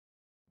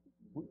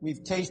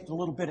We've tasted a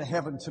little bit of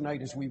heaven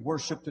tonight as we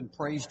worshiped and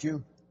praised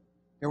you.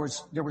 There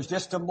was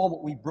just a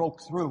moment we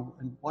broke through,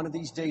 and one of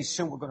these days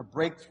soon we're going to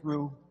break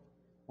through.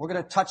 We're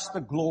going to touch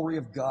the glory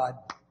of God.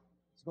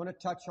 It's going to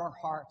touch our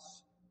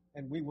hearts,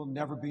 and we will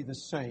never be the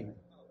same.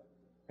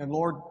 And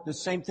Lord, the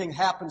same thing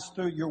happens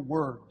through your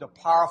word, the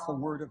powerful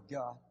word of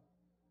God.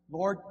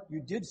 Lord, you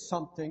did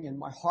something in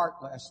my heart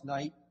last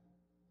night.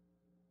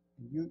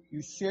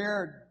 You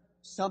shared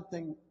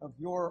something of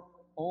your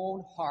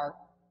own heart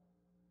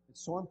that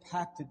so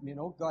impacted me. And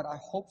oh God, I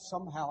hope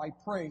somehow, I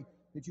pray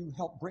that you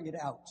help bring it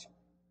out.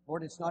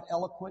 Lord, it's not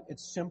eloquent,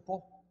 it's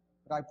simple.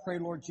 But I pray,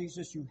 Lord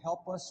Jesus, you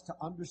help us to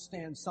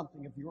understand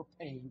something of your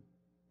pain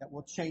that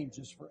will change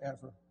us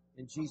forever.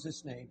 In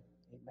Jesus' name,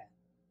 amen.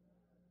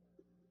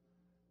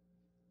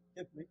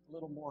 Give me a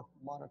little more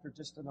monitor,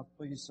 just enough,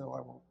 please, so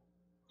I won't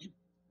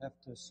have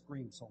to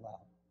scream so loud.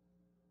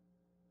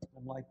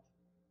 I'm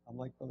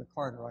like Brother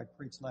Carter, I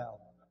preach loud.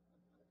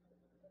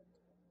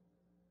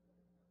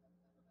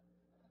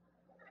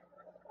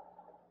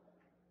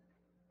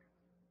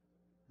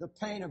 The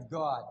pain of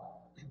God.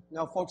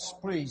 Now, folks,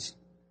 please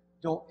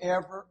don't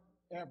ever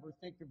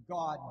think of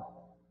God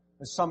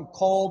as some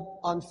cold,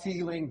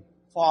 unfeeling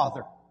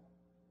father.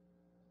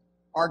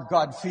 Our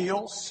God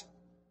feels.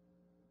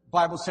 The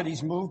Bible said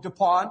he's moved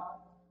upon.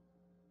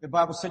 The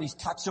Bible said he's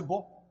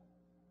touchable.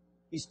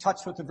 He's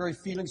touched with the very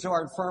feelings of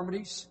our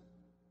infirmities.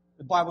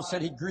 The Bible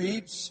said he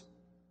grieves.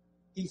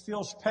 He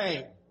feels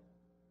pain.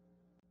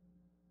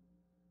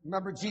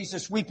 Remember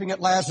Jesus weeping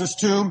at Lazarus'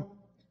 tomb?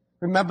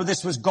 Remember,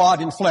 this was God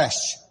in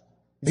flesh.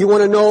 If you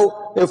want to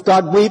know if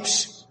God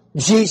weeps,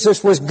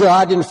 Jesus was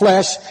God in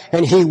flesh,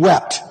 and he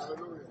wept.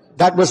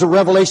 That was a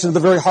revelation of the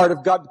very heart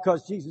of God,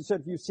 because Jesus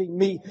said, if you've seen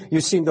me,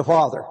 you've seen the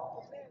Father.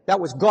 That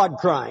was God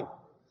crying.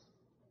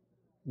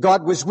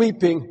 God was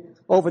weeping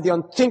over the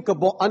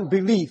unthinkable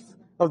unbelief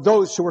of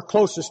those who were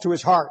closest to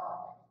his heart.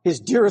 His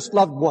dearest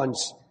loved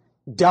ones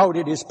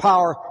doubted his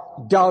power,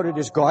 doubted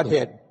his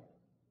Godhead.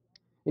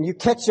 And you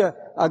catch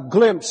a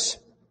glimpse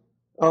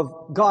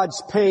of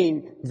God's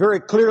pain very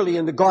clearly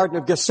in the Garden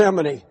of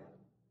Gethsemane.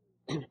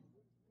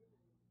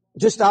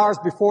 Just hours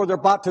before they're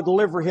about to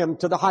deliver him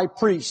to the high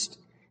priest.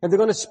 And they're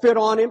going to spit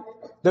on him.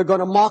 They're going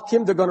to mock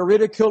him. They're going to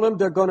ridicule him.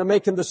 They're going to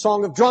make him the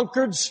song of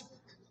drunkards.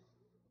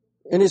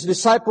 And his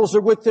disciples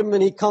are with him,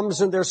 and he comes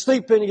and they're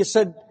sleeping. He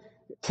said,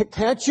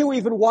 can't you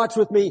even watch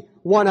with me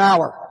 1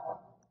 hour?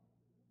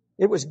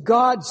 It was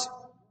God's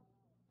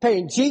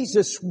pain.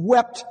 Jesus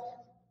wept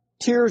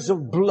tears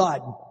of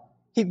blood.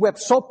 He wept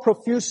so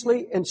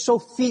profusely and so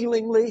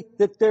feelingly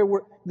that there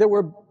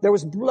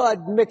was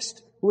blood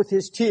mixed with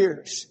his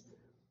tears.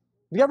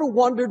 Have you ever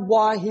wondered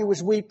why he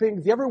was weeping?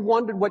 Have you ever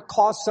wondered what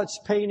caused such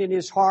pain in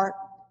his heart?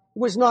 It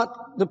was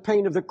not the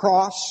pain of the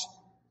cross.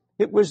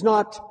 It was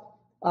not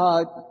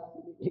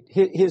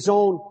his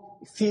own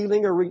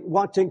feeling or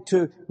wanting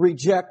to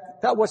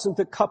reject. That wasn't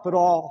the cup at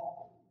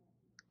all.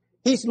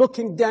 He's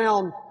looking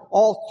down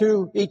all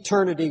through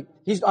eternity.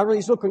 He's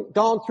looking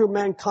down through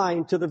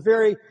mankind to the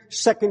very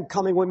second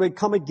coming when we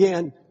come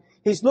again.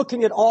 He's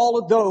looking at all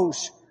of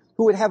those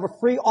who would have a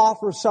free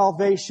offer of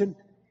salvation.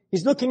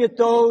 He's looking at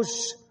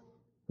those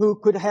who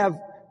could have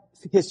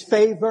his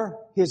favor,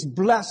 his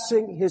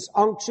blessing, his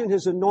unction,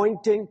 his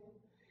anointing.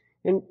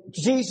 And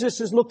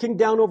Jesus is looking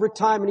down over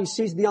time, and he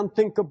sees the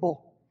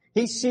unthinkable.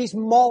 He sees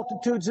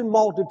multitudes and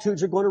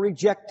multitudes are going to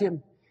reject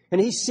him. And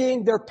he's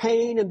seeing their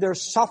pain and their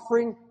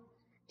suffering.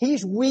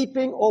 He's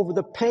weeping over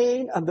the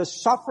pain and the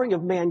suffering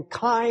of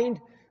mankind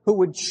who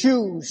would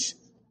choose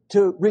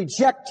to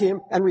reject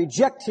him and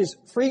reject his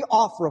free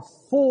offer of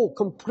full,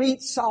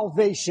 complete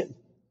salvation.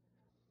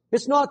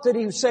 It's not that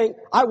he was saying,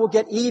 I will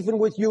get even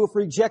with you if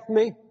you reject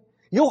me.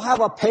 You'll have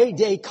a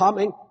payday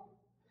coming.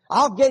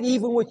 I'll get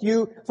even with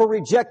you for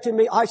rejecting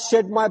me. I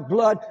shed my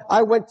blood.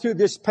 I went through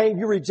this pain.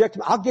 You rejected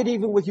me. I'll get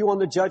even with you on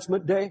the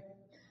judgment day.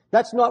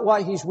 That's not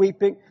why he's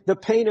weeping. The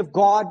pain of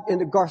God in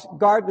the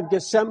Garden of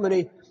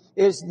Gethsemane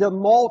is the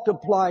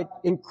multiplied,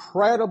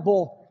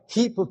 incredible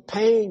heap of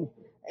pain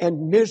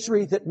and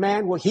misery that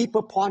man will heap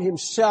upon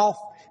himself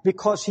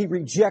because he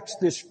rejects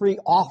this free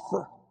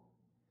offer.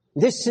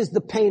 This is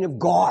the pain of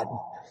God,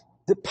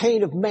 the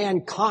pain of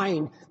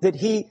mankind that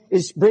he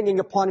is bringing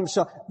upon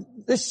himself.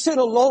 This sin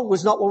alone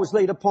was not what was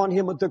laid upon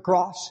him at the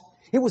cross.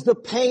 It was the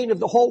pain of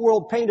the whole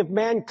world, pain of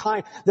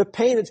mankind, the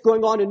pain that's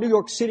going on in New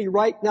York City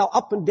right now,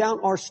 up and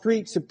down our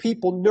streets of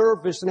people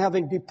nervous and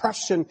having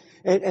depression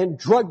and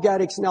drug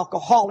addicts and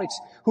alcoholics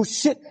who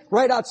sit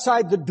right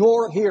outside the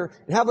door here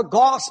and have a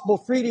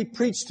gospel freely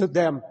preached to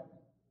them.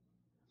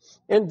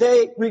 And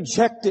they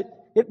reject it.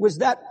 It was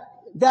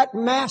that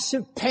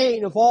massive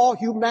pain of all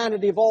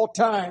humanity of all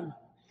time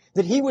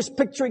that he was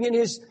picturing in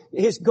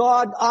his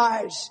God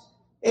eyes,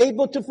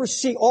 able to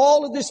foresee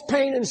all of this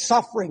pain and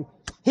suffering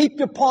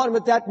heaped upon him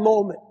at that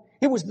moment.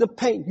 It was the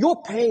pain,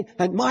 your pain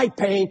and my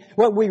pain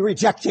when we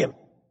reject him.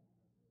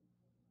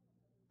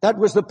 That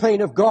was the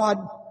pain of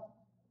God.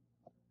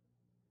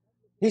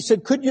 He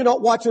said, could you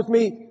not watch with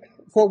me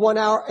for 1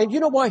 hour? And you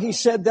know why he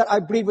said that?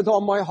 I believe with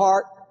all my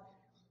heart.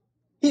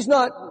 He's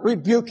not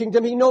rebuking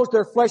them. He knows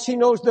they're flesh. He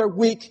knows they're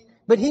weak.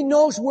 But he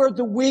knows where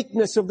the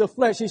weakness of the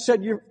flesh. He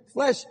said, your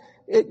flesh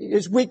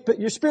is weak, but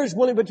your spirit is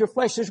willing, but your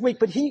flesh is weak.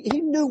 But he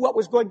knew what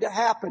was going to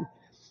happen.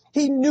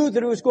 He knew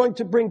that it was going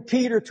to bring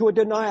Peter to a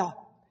denial.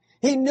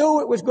 He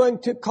knew it was going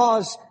to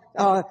cause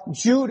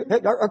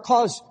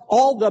cause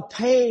all the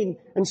pain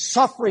and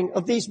suffering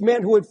of these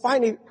men who would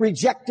finally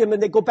reject him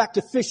and they go back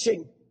to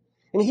fishing.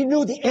 And he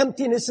knew the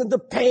emptiness and the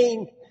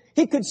pain.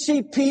 He could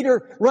see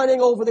Peter running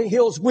over the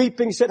hills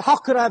weeping. He said, how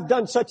could I have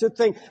done such a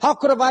thing? How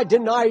could have I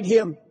denied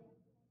him?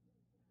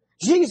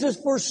 Jesus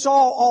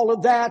foresaw all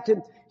of that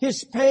and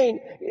his pain.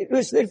 It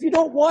was, if you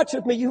don't watch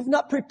with me, you've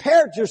not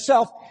prepared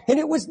yourself. And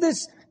it was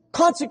this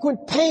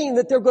consequent pain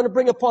that they're going to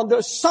bring upon,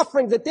 the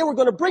suffering that they were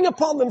going to bring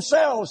upon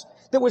themselves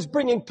that was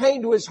bringing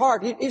pain to his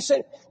heart. He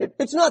said,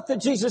 it's not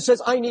that Jesus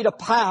says, I need a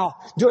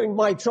pal during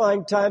my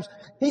trying times.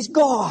 He's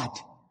God.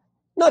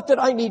 Not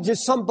that I need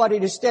just somebody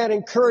to stand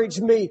and encourage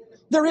me.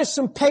 There is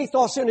some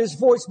pathos in his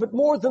voice, but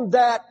more than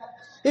that,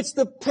 it's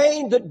the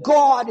pain that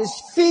God is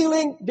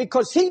feeling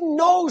because he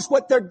knows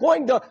what they're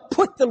going to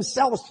put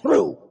themselves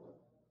through.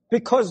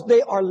 Because they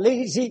are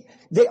lazy,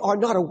 they are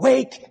not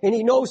awake, and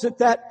he knows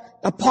that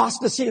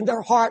apostasy in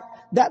their heart,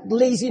 that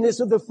laziness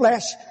of the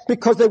flesh,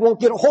 because they won't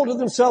get a hold of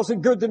themselves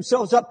and gird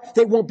themselves up,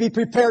 they won't be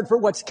prepared for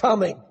what's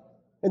coming.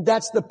 And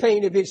that's the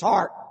pain of his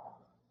heart.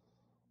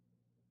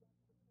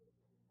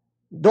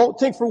 Don't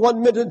think for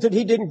 1 minute that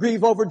he didn't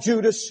grieve over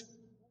Judas.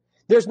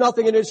 There's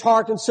nothing in his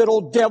heart and said,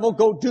 oh devil,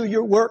 go do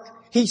your work.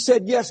 He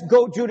said, yes,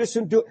 go Judas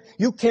and do it.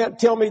 You can't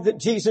tell me that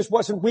Jesus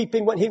wasn't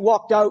weeping when he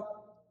walked out.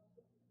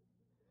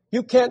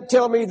 You can't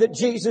tell me that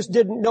Jesus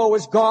didn't know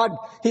as God.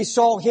 He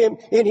saw him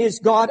in his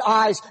God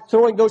eyes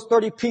throwing those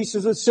 30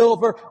 pieces of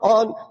silver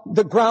on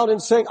the ground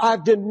and saying,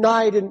 I've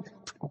denied and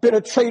been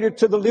a traitor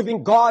to the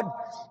living God.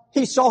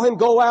 He saw him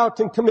go out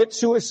and commit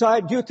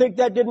suicide. Do you think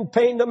that didn't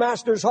pain the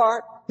master's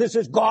heart? This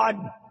is God.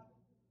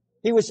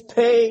 He was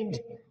pained.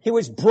 He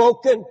was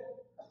broken.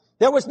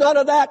 There was none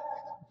of that.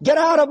 Get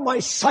out of my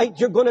sight.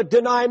 You're going to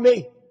deny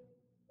me.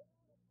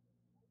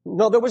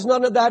 No, there was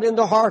none of that in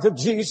the heart of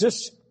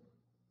Jesus.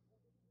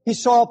 He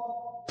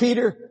saw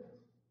Peter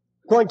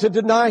going to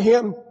deny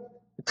him,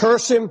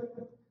 curse him,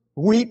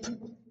 weep.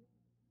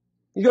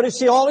 You're going to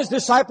see all his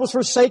disciples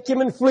forsake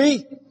him and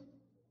flee.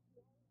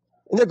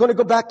 And they're going to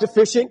go back to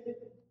fishing.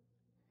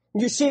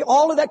 And you see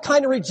all of that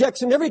kind of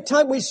rejection. Every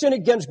time we sin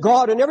against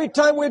God and every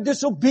time we're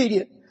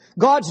disobedient,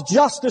 God's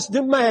justice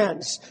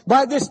demands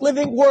by this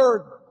living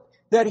word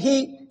that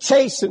he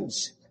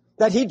chastens,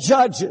 that he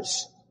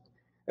judges.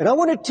 And I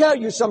want to tell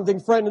you something,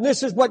 friend, and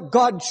this is what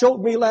God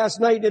showed me last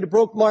night, and it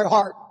broke my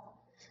heart.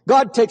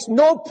 God takes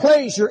no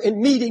pleasure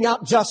in meting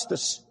out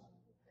justice.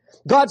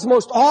 God's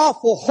most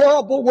awful,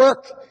 horrible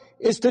work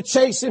is to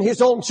chasten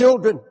his own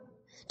children,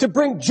 to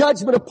bring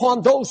judgment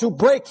upon those who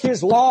break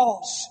his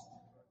laws.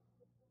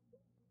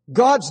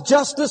 God's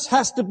justice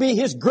has to be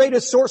his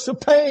greatest source of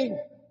pain.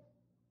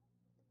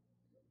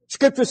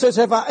 Scripture says,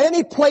 have I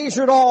any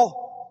pleasure at all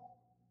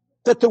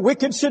that the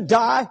wicked should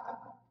die?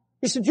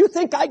 He said, you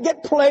think I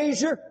get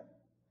pleasure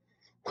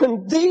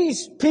when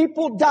these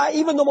people die,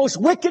 even the most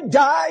wicked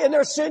die in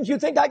their sins? You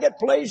think I get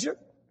pleasure?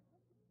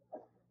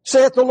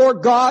 Saith the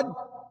Lord God,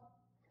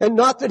 and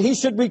not that he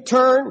should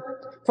return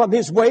from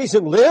his ways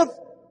and live?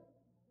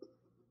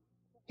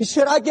 He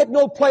said, I get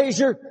no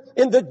pleasure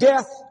in the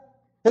death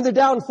and the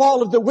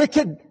downfall of the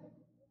wicked.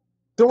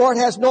 The Lord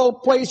had no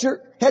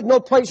pleasure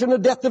in the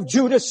death of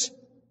Judas.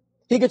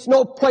 He gets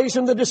no pleasure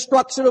in the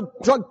destruction of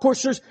drug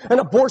pushers and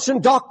abortion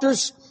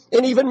doctors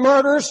and even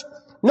murderers.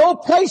 No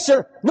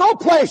pleasure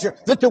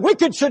that the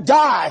wicked should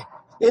die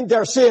in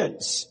their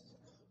sins.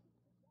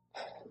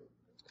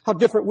 How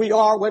different we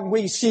are when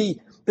we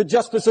see the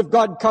justice of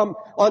God come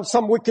on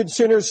some wicked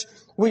sinners.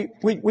 We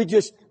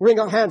just wring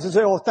our hands and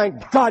say, oh,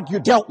 thank God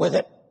you dealt with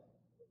it.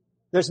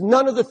 There's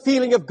none of the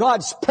feeling of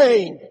God's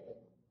pain.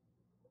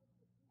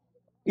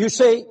 You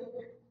say,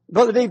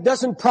 Brother Dave,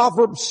 doesn't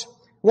Proverbs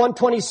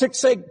 1:26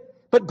 say,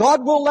 but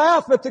God will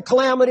laugh at their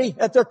calamity.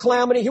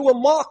 He will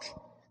mock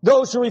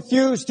those who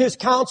refused his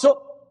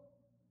counsel.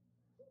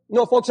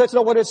 No, folks, that's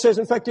not what it says.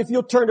 In fact, if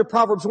you'll turn to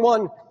Proverbs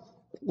 1,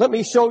 let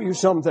me show you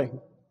something.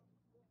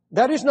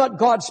 That is not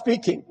God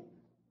speaking.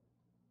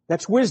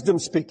 That's wisdom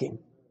speaking.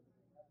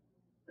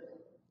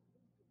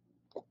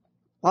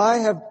 I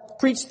have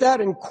preached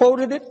that and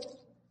quoted it.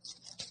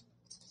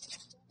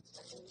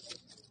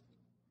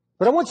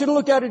 But I want you to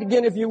look at it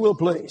again, if you will,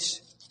 please.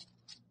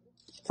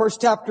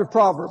 First chapter of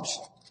Proverbs.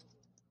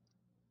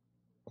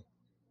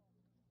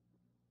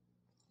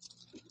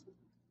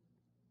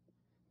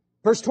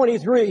 Verse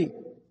 23.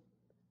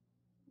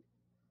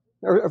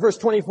 Or verse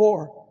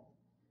 24.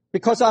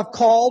 Because I've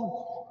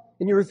called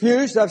and you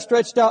refused, I've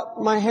stretched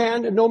out my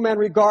hand and no man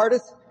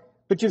regardeth.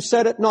 But you've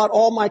said it not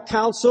all my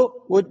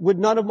counsel, with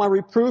none of my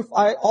reproof.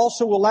 I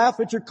also will laugh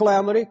at your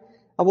calamity.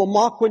 I will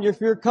mock when your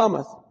fear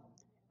cometh.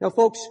 Now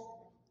folks,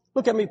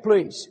 look at me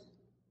please.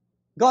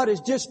 God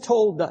has just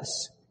told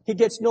us he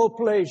gets no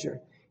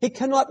pleasure. He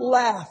cannot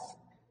laugh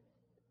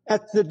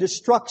at the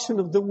destruction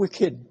of the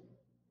wicked.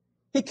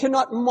 He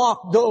cannot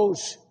mock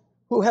those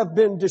who have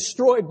been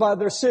destroyed by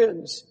their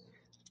sins.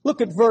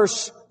 Look at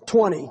verse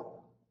 20.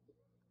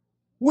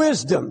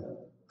 Wisdom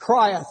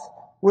crieth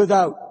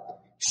without.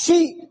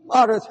 She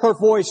uttereth her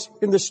voice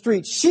in the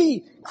streets.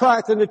 She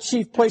crieth in the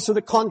chief place of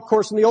the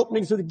concourse, in the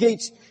openings of the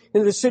gates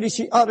in the city.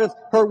 She uttereth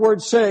her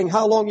words, saying,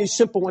 How long, ye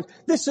simple ones?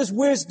 This is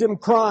wisdom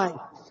crying.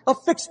 A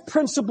fixed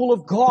principle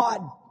of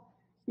God.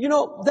 You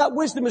know, that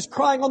wisdom is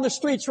crying on the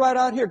streets right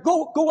out here.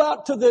 Go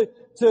out to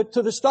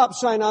the stop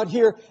sign out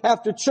here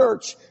after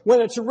church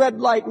when it's a red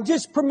light and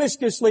just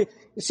promiscuously.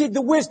 You see,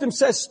 the wisdom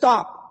says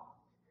stop.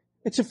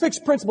 It's a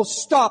fixed principle.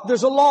 Stop.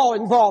 There's a law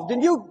involved.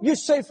 And you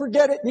say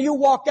forget it, and you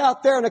walk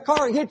out there and a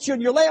car hits you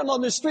and you're laying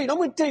on the street. I'm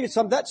going to tell you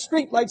something. That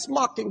street light's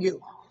mocking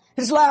you.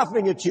 It's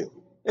laughing at you.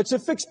 It's a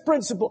fixed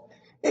principle.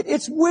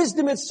 It's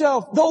wisdom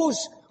itself.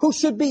 Those who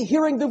should be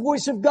hearing the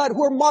voice of God,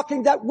 who are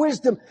mocking that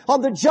wisdom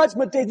on the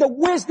judgment day, the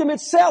wisdom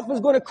itself is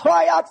going to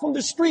cry out from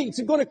the streets.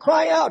 It's going to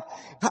cry out,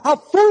 how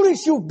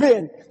foolish you've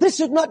been. This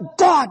is not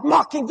God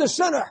mocking the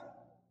sinner.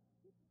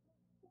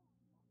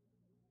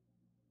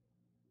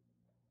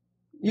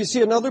 You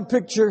see another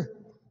picture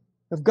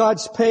of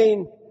God's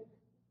pain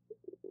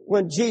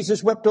when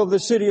Jesus wept over the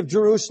city of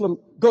Jerusalem.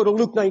 Go to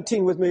Luke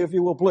 19 with me, if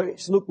you will,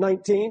 please. Luke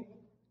 19.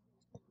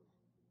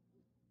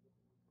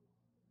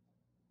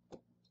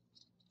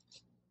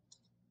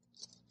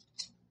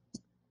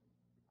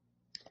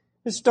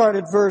 Let's start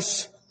at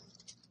verse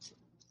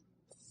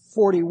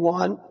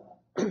 41.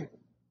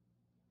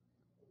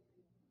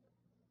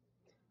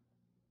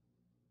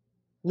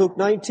 Luke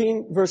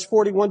 19, verse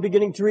 41,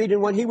 beginning to read,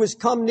 And when he was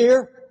come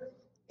near,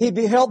 he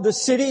beheld the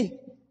city,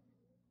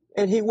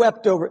 and he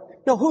wept over it.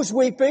 Now, who's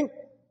weeping?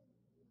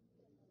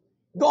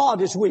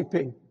 God is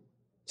weeping.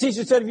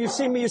 Jesus said, if you've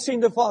seen me, you've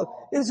seen the Father.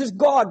 This is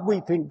God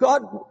weeping.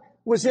 God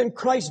was in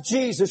Christ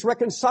Jesus,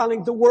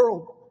 reconciling the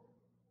world.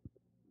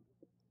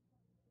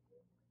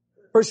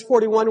 Verse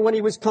 41, when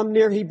he was come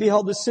near, he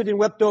beheld the city and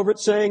wept over it,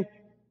 saying,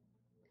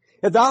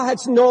 If thou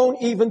hadst known,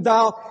 even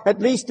thou, at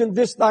least in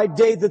this thy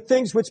day, the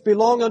things which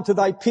belong unto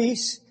thy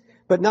peace,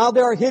 but now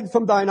they are hid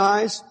from thine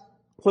eyes.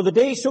 For the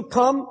day shall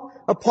come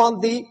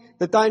upon thee,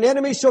 that thine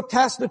enemies shall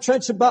cast a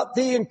trench about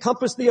thee, and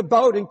compass thee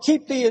about, and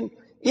keep thee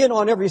in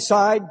on every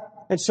side,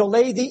 and shall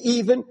lay thee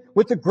even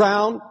with the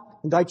ground,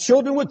 and thy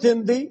children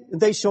within thee,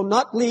 and they shall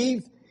not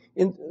leave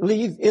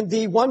in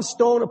thee one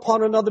stone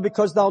upon another,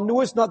 because thou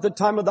knewest not the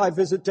time of thy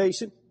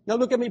visitation. Now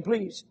look at me,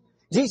 please.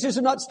 Jesus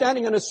is not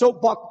standing on a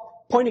soapbox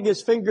pointing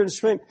his finger and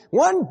screaming,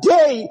 one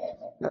day,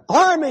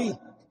 army,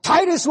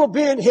 Titus will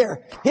be in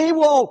here. He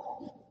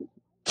will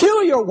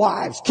kill your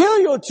wives, kill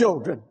your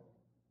children.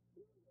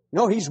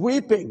 No, he's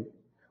weeping.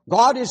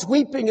 God is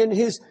weeping, and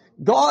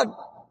God,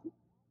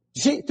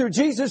 through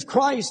Jesus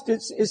Christ,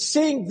 is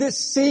seeing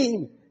this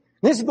scene.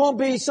 This is going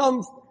to be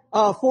some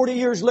 40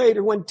 years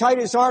later when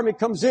Titus' army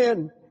comes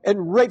in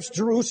and rapes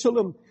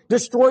Jerusalem,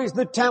 destroys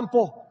the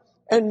temple,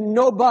 and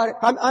nobody,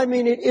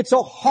 it's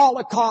a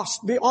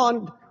Holocaust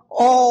beyond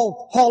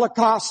all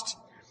Holocaust.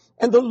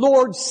 And the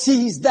Lord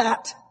sees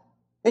that,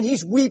 and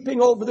he's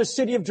weeping over the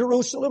city of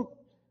Jerusalem.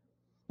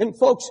 And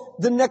folks,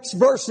 the next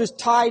verse is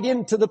tied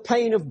into the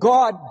pain of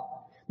God,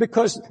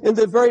 because in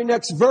the very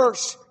next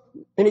verse,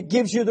 and it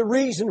gives you the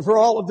reason for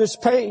all of this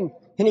pain.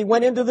 And he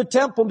went into the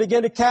temple and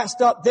began to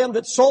cast out them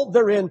that sold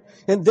therein,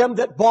 and them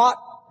that bought,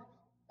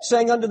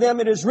 saying unto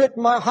them, It is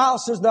written, My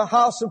house is the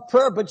house of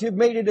prayer, but you've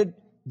made it a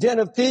den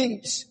of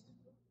thieves.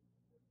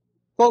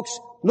 Folks,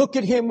 look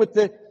at him with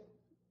the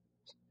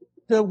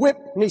whip,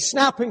 and he's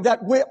snapping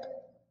that whip.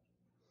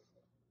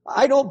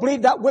 I don't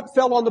believe that whip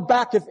fell on the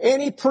back of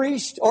any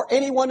priest or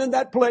anyone in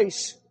that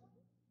place.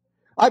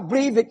 I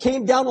believe it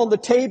came down on the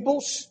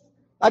tables.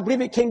 I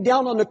believe it came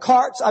down on the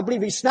carts. I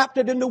believe he snapped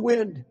it in the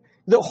wind.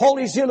 The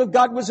holy zeal of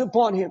God was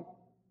upon him.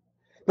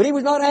 But he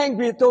was not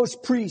angry at those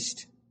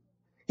priests.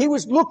 He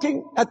was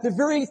looking at the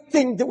very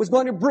thing that was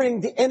going to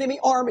bring the enemy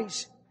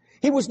armies.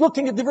 He was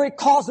looking at the very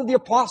cause of the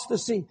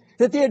apostasy,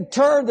 that they had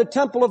turned the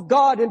temple of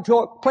God into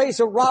a place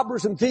of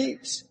robbers and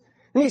thieves.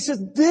 And he says,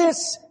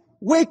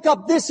 wake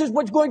up, this is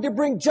what's going to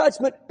bring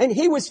judgment. And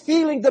he was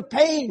feeling the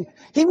pain.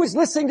 He was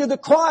listening to the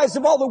cries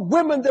of all the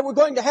women that were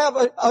going to have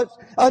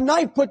a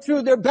knife put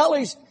through their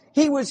bellies.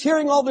 He was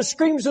hearing all the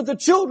screams of the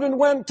children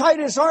when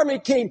Titus' army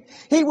came.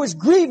 He was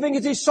grieving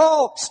as he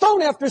saw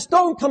stone after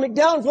stone coming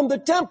down from the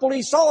temple.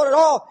 He saw it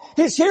all.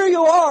 Here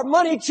you are,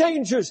 money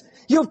changers.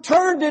 You've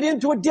turned it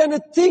into a den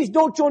of thieves.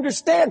 Don't you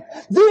understand?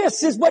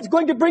 This is what's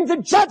going to bring the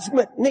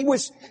judgment. And he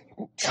was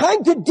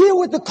trying to deal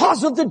with the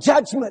cause of the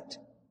judgment.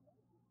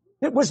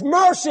 It was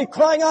mercy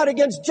crying out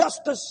against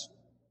justice.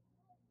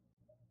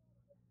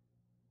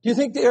 Do you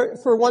think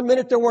for 1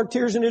 minute there weren't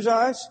tears in his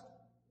eyes?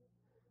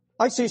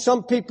 I see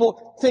some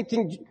people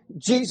thinking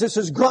Jesus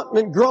is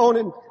grunting and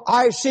groaning.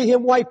 I see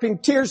him wiping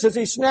tears as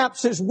he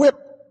snaps his whip.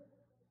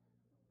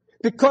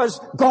 Because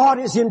God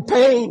is in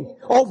pain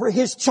over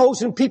his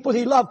chosen people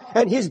he loved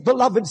and his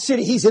beloved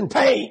city. He's in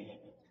pain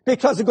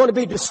because they're going to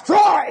be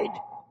destroyed.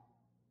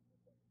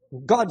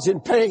 God's in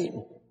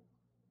pain.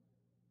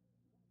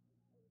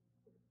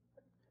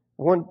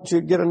 I want you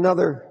to get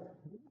another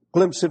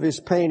glimpse of his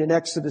pain in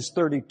Exodus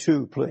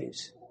 32,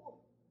 please.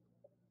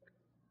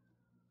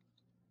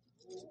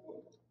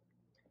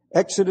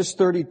 Exodus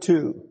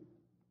 32,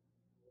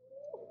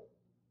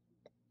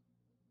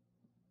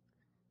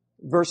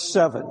 verse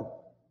 7.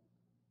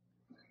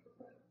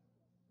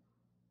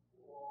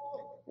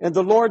 And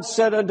the Lord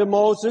said unto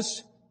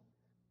Moses,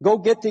 Go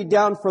get thee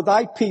down, for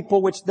thy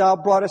people, which thou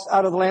broughtest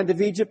out of the land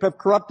of Egypt, have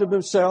corrupted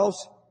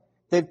themselves.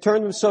 They've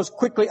turned themselves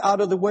quickly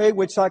out of the way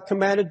which I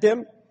commanded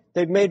them.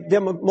 They've made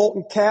them a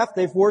molten calf.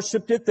 They've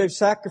worshipped it. They've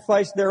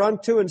sacrificed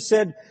thereunto and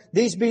said,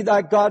 These be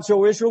thy gods,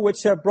 O Israel,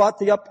 which have brought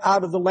thee up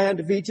out of the land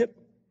of Egypt.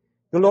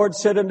 The Lord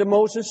said unto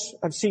Moses,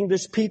 I've seen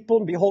this people,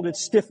 and behold,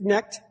 it's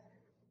stiff-necked.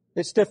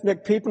 It's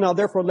stiff-necked people. Now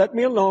therefore let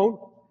me alone,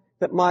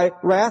 that my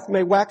wrath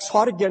may wax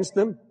hot against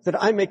them,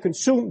 that I may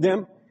consume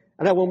them,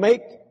 and I will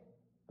make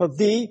of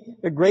thee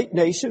a great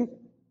nation.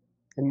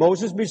 And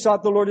Moses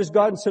besought the Lord his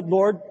God and said,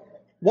 Lord,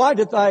 why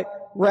did thy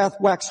wrath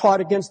wax hot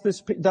against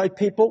thy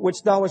people,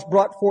 which thou hast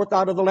brought forth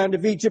out of the land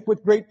of Egypt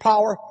with great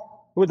power,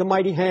 with a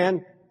mighty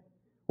hand?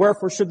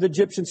 Wherefore should the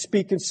Egyptians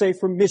speak and say,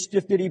 For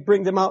mischief did he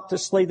bring them out to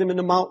slay them in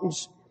the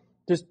mountains,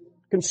 to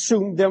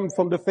consume them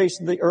from the face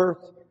of the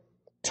earth?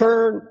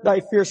 Turn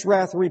thy fierce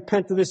wrath and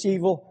repent of this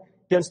evil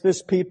against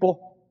this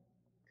people.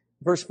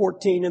 Verse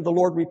 14, And the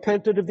Lord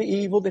repented of the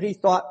evil that he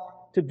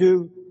thought to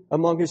do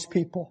among his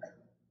people.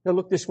 Now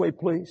look this way,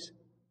 please.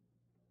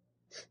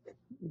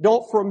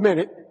 Don't for a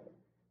minute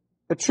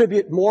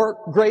attribute more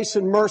grace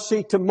and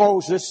mercy to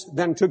Moses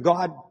than to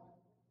God.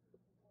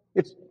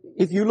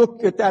 If you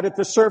look at that at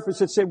the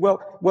surface and say,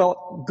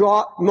 well,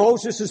 God,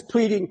 Moses is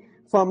pleading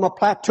from a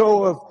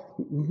plateau of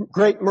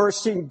great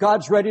mercy and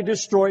God's ready to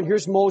destroy, and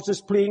here's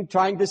Moses pleading,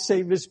 trying to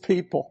save his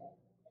people.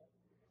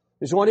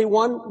 There's only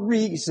one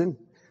reason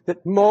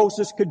that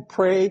Moses could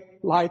pray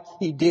like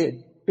he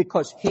did,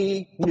 because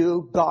he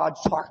knew God's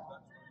heart.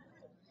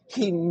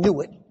 He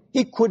knew it.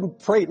 He couldn't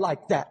pray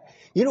like that.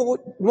 You know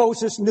what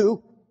Moses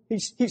knew?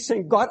 He's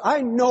saying, God,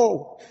 I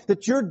know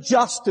that your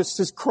justice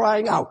is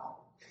crying out.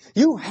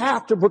 You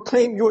have to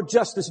proclaim your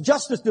justice.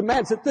 Justice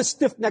demands that this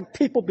stiff-necked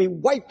people be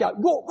wiped out.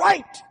 You're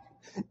right.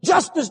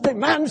 Justice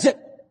demands it.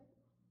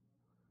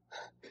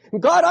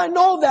 God, I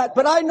know that,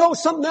 but I know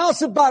something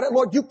else about it.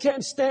 Lord, you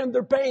can't stand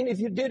their pain if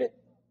you did it.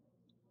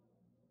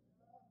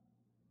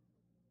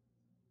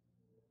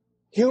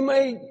 You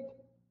may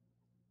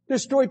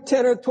destroy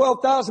 10 or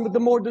 12,000, but the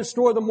more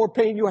destroy, the more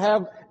pain you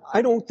have.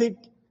 I don't think,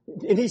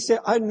 and he said,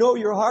 I know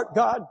your heart,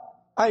 God.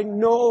 I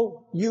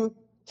know you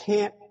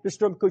can't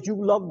destroy them because you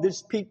love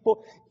this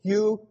people.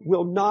 You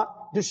will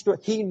not destroy.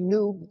 He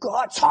knew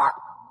God's heart.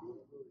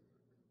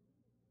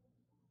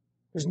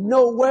 There's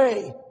no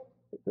way.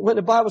 When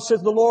the Bible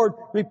says the Lord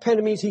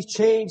repented, means He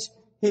changed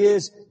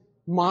His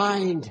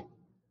mind.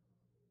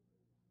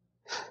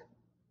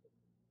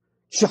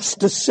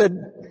 Justice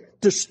said,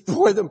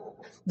 destroy them.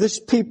 This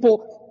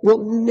people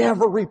will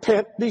never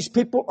repent. These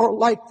people are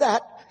like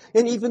that.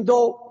 And even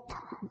though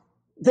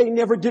they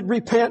never did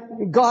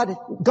repent,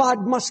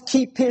 God must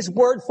keep His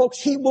word, folks.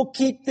 He will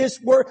keep this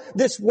word.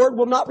 This word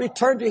will not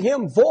return to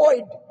Him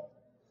void.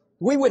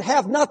 We would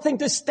have nothing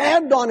to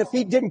stand on if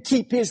He didn't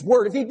keep His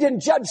word, if He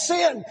didn't judge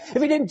sin,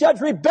 if He didn't judge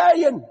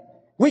rebellion.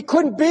 We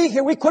couldn't be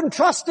here. We couldn't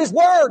trust His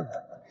word.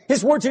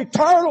 His word's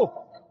eternal.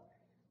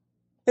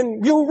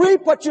 And you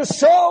reap what you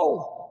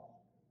sow.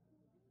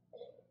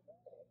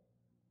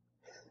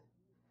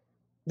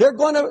 They're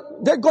going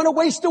to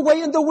waste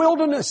away in the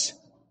wilderness.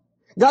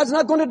 God's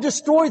not going to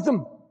destroy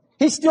them.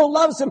 He still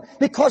loves them,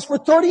 because for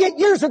 38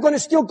 years they're going to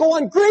still go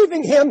on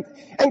grieving Him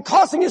and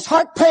causing His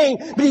heart pain,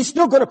 but He's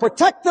still going to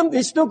protect them.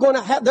 They're going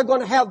to have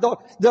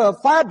the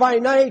fire by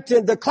night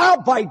and the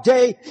cloud by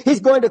day.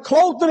 He's going to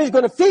clothe them. He's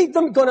going to feed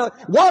them, going to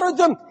water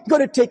them,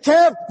 going to take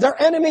care of their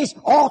enemies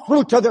all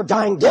through to their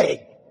dying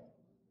day.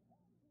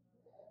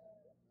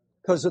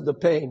 Because of the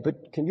pain.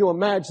 But can you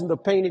imagine the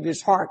pain of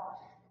His heart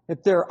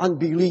at their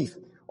unbelief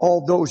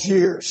all those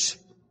years?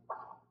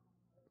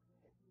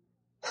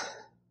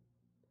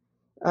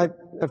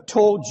 I've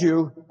told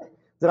you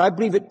that I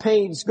believe it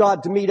pains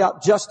God to mete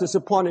out justice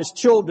upon His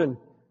children.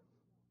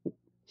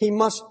 He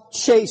must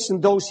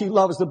chasten those He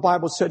loves, the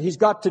Bible said. He's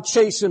got to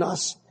chasten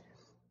us.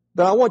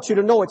 But I want you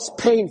to know it's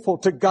painful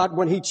to God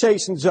when He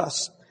chastens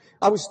us.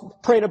 I was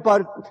praying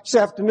about it this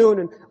afternoon,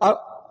 and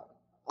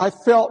I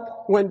felt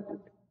when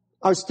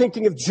I was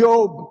thinking of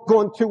Job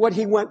going through what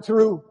he went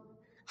through,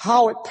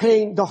 how it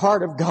pained the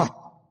heart of God.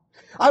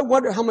 I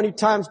wonder how many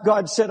times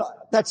God said,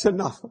 that's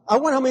enough. I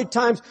wonder how many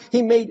times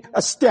He made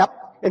a step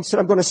and said,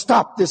 I'm going to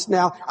stop this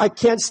now. I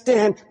can't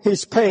stand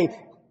his pain.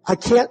 I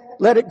can't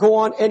let it go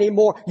on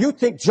anymore. You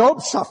think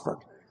Job suffered.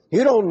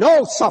 You don't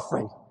know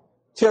suffering.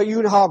 Tell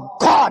you how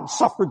God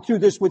suffered through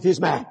this with His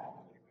man.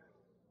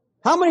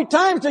 How many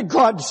times did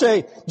God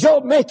say,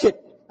 Job, make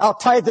it. I'll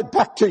tithe it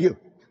back to you.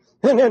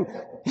 And then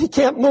he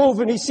can't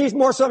move and he sees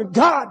more suffering.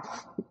 God,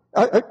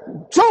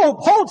 Job,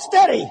 hold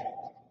steady.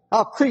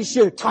 I'll increase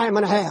you time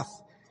and a half.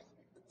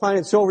 Fine,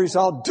 it's over.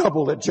 I'll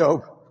double it,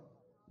 Job.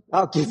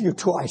 I'll give you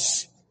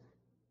twice.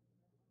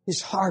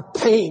 His heart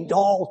pained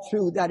all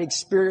through that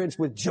experience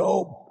with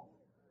Job.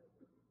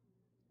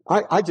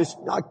 I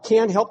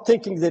can't help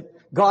thinking that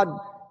God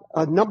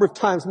a number of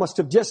times must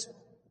have just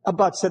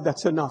about said,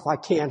 that's enough. I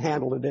can't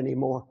handle it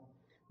anymore.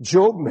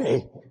 Job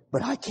may,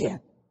 but I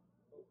can't.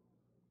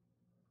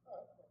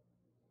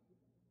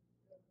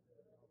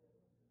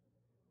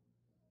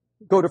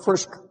 Go to 1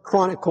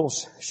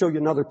 Chronicles, show you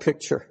another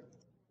picture.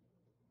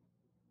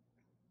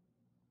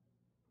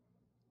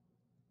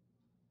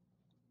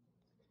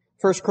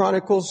 First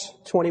Chronicles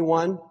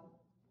 21.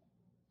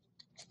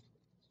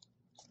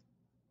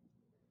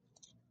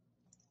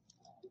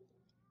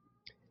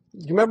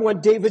 Do you remember when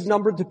David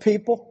numbered the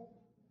people?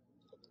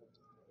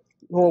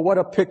 Oh, what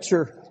a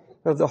picture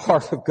of the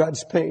heart of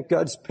God's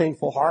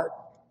painful heart.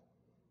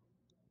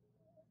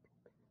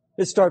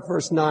 Let's start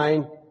verse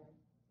 9.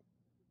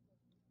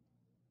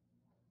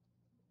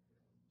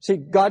 See,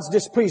 God's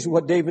displeased with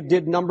what David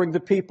did numbering the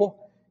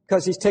people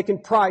because he's taken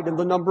pride in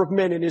the number of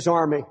men in his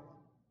army.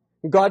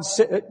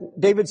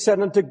 David said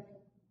unto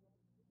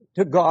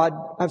God,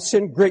 I've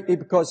sinned greatly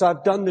because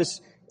I've done this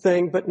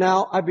thing, but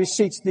now I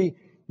beseech thee,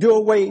 do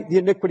away the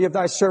iniquity of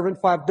thy servant,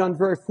 for I've done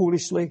very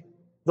foolishly.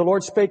 The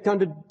Lord spake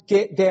unto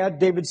Gad,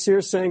 David's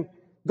seer, saying,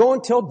 Go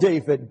and tell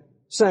David,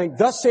 saying,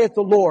 Thus saith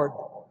the Lord,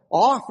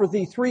 I'll offer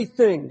thee 3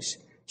 things.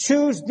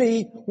 Choose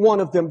thee one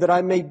of them, that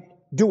I may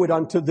do it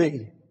unto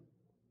thee.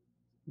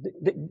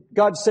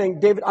 God's saying,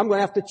 David, I'm going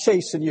to have to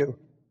chasten you,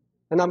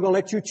 and I'm going to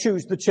let you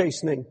choose the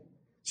chastening.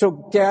 So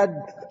Gad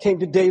came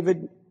to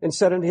David and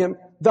said unto him,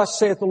 Thus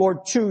saith the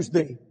Lord, choose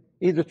thee,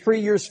 either 3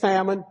 years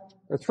famine,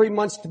 or 3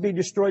 months to be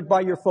destroyed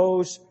by your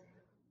foes,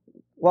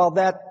 while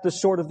that the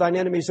sword of thine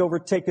enemies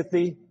overtaketh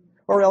thee,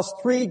 or else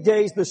 3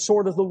 days the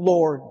sword of the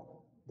Lord,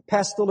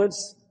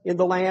 pestilence in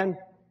the land,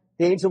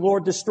 the angel of the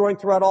Lord destroying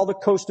throughout all the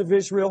coast of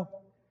Israel.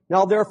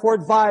 Now therefore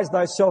advise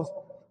thyself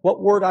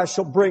what word I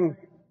shall bring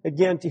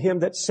again to him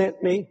that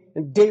sent me.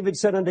 And David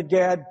said unto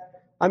Gad,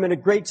 I'm in a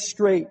great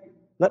strait.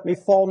 Let me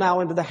fall now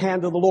into the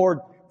hand of the Lord,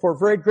 for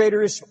very great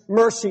are his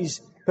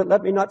mercies, but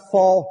let me not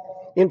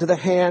fall into the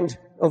hand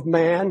of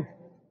man.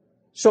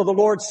 So the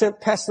Lord sent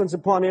pestilence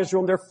upon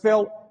Israel, and there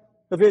fell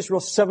of Israel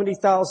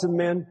 70,000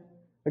 men.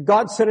 And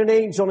God sent an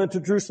angel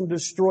into Jerusalem to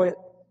destroy it.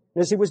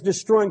 And as he was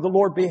destroying, the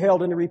Lord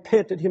beheld and he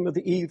repented him of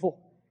the evil,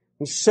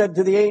 and said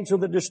to the angel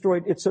that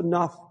destroyed, It's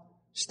enough.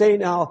 Stay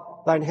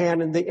now thine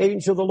hand. And the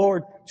angel of the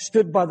Lord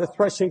stood by the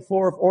threshing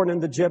floor of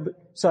Ornan the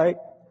Jebusite.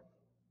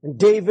 And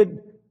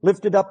David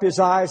lifted up his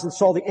eyes and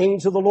saw the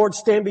angel of the Lord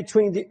stand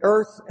between the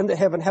earth and the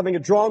heaven, having a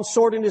drawn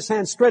sword in his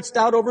hand, stretched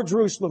out over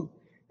Jerusalem.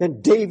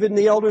 Then David and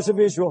the elders of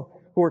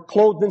Israel, who were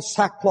clothed in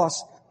sackcloth,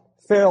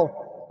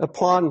 fell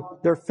upon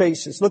their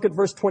faces. Look at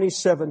verse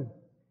 27.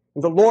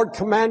 And the Lord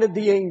commanded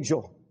the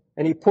angel,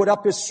 and he put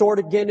up his sword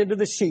again into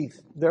the sheath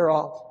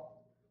thereof.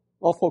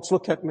 Oh, folks,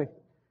 look at me.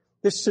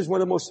 This is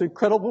one of the most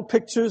incredible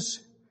pictures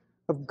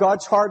of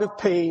God's heart of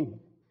pain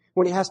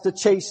when he has to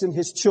chasten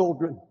his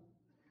children,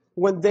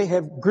 when they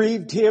have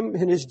grieved him,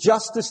 and his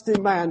justice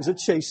demands a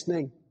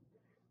chastening.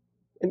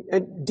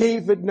 And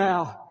David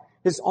now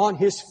is on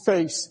his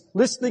face,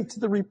 listening to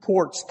the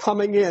reports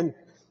coming in.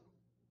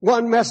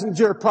 One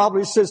messenger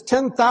probably says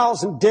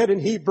 10,000 dead in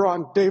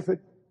Hebron, David.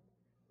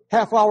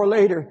 Half hour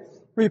later,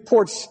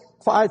 reports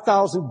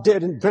 5,000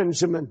 dead in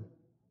Benjamin.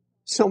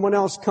 Someone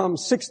else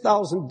comes,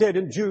 6,000 dead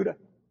in Judah.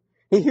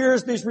 He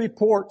hears these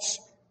reports.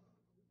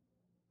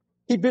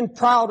 He'd been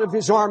proud of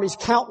his armies,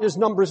 counting his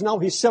numbers. Now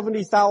he's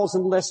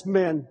 70,000 less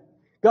men.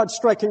 God's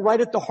striking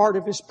right at the heart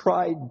of his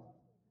pride.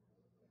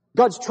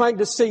 God's trying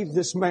to save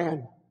this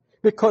man,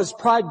 because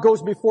pride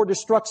goes before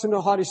destruction, a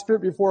haughty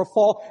spirit before a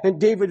fall, and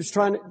David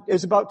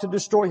is about to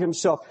destroy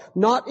himself.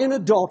 Not in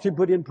adultery,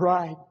 but in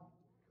pride.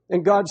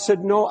 And God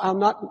said, no, I'll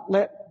not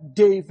let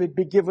David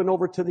be given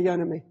over to the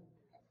enemy.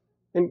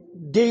 And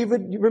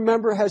David, you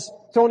remember, has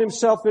thrown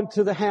himself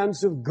into the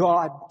hands of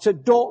God.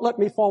 Said, don't let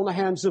me fall in the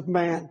hands of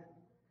man.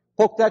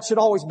 Folks, that should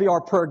always be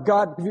our prayer.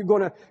 God, if you're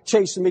going to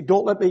chasten me,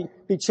 don't let me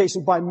be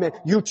chastened by men.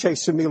 You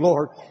chasten me,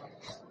 Lord.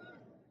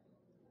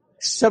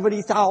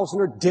 70,000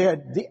 are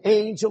dead. The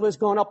angel has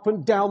gone up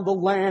and down the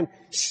land,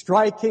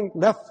 striking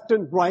left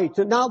and right.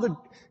 And now the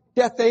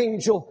death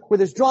angel with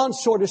his drawn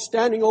sword is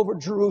standing over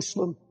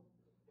Jerusalem.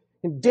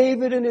 And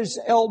David and his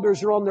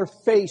elders are on their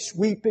face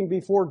weeping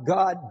before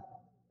God.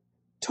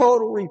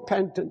 Total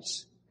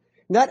repentance.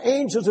 And that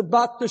angel's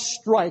about to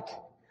strike.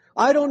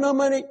 I don't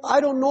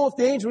know if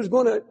the angel was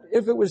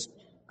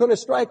going to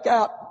strike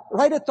out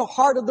right at the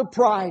heart of the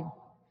pride.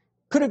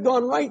 Could have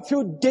gone right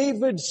through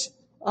David's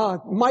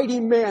mighty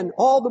men.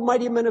 All the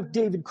mighty men of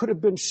David could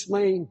have been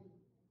slain.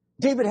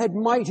 David had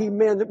mighty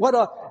men. What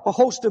a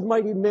host of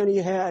mighty men he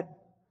had.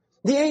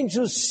 The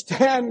angel's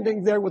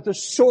standing there with a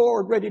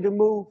sword ready to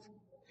move.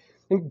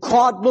 And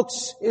God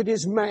looks at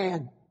his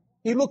man.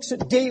 He looks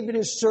at David,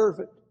 his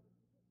servant.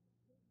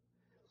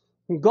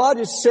 And God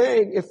is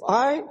saying, if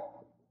I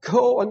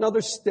go another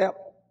step,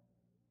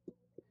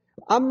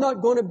 I'm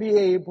not going to be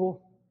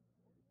able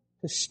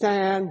to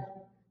stand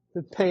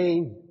the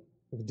pain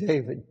of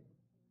David.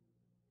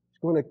 It's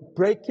going to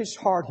break his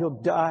heart. He'll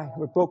die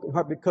with a broken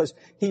heart because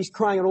he's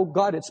crying, oh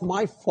God, it's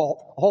my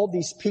fault. All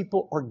these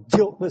people are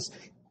guiltless.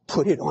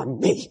 Put it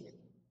on me.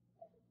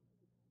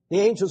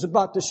 The angel's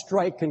about to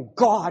strike, and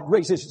God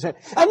raises his hand.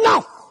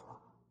 Enough!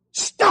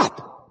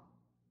 Stop!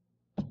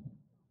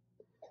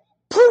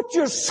 Put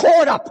your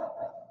sword up!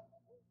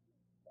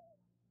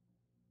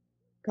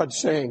 God's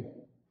saying,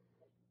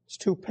 it's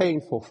too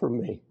painful for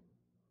me.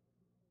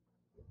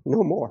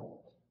 No more.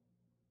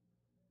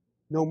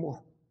 No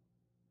more.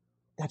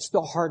 That's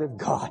the heart of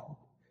God.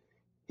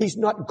 He's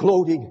not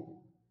gloating.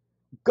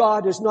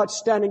 God is not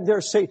standing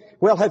there saying,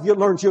 well, have you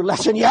learned your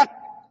lesson yet?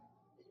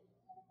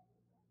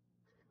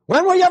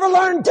 When will you ever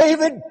learn,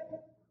 David?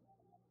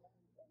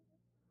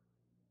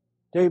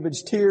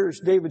 David's tears,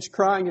 David's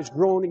crying, his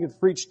groaning have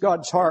reached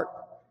God's heart.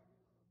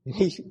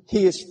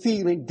 He is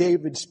feeling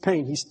David's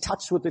pain. He's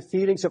touched with the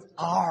feelings of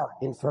our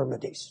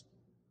infirmities.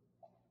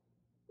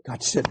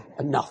 God said,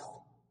 enough.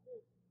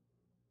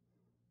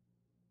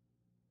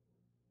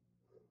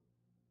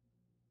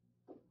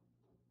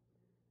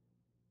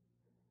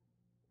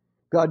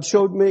 God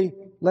showed me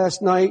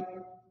last night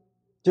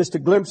just a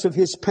glimpse of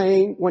His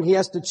pain when He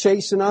has to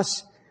chasten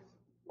us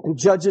and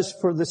judge us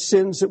for the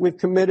sins that we've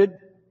committed.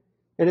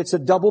 And it's a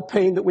double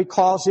pain that we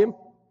cause Him.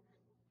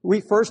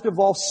 We first of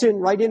all sin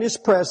right in His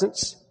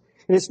presence.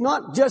 And it's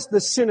not just the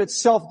sin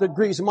itself that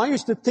grieves Him. I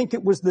used to think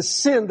it was the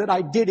sin that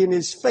I did in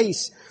His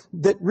face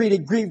that really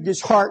grieved His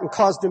heart and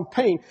caused Him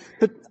pain.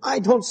 But I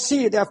don't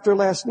see it after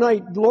last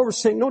night. The Lord was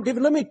saying, no,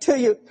 David, let me tell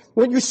you,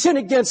 when you sin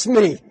against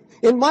me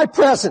in my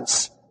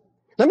presence,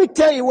 let me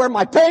tell you where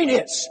my pain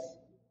is.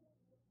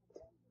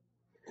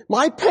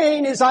 My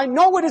pain is I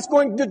know what it's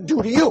going to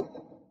do to you.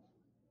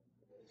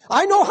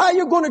 I know how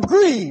you're going to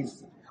grieve.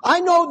 I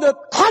know the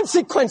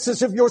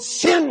consequences of your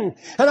sin.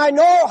 And I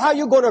know how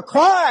you're going to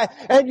cry.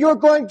 And you're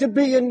going to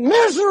be in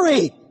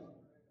misery.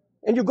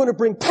 And you're going to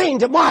bring pain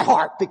to my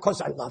heart because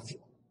I love you.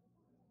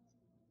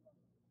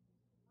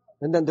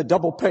 And then the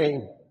double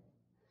pain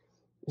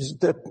is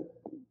the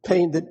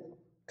pain that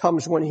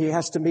comes when He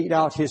has to mete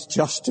out His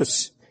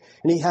justice.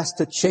 And He has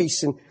to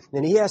chasten.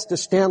 And He has to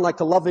stand like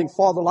a loving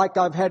father, like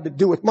I've had to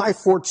do with my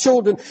 4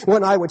 children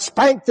when I would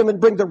spank them and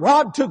bring the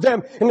rod to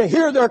them and to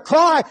hear their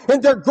cry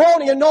and their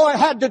groaning and know I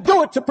had to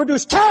do it to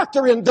produce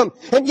character in them.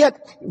 And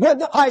yet,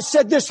 when I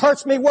said this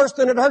hurts me worse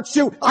than it hurts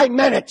you, I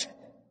meant it.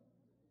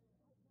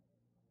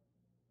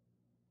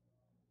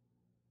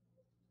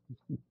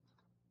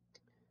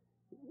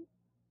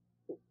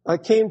 I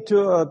came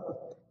to a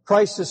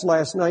crisis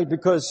last night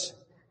because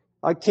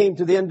I came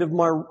to the end of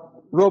my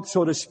rope,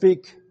 so to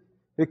speak,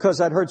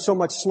 because I'd heard so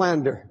much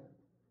slander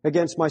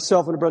against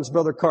myself and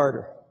Brother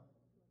Carter.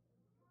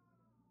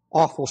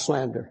 Awful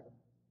slander.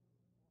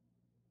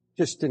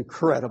 Just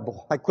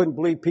incredible. I couldn't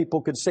believe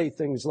people could say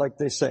things like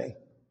they say.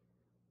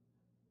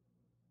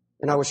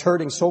 And I was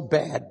hurting so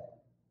bad.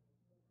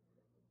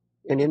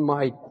 And in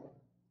my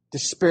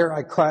despair,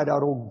 I cried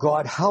out, oh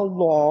God, how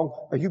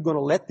long are you going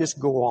to let this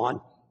go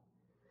on?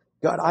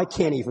 God, I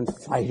can't even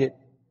fight it.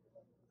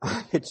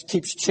 It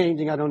keeps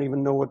changing. I don't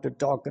even know what they're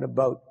talking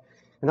about.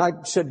 And I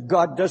said,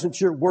 God, doesn't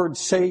your word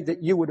say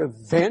that you would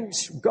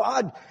avenge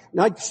God?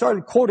 And I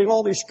started quoting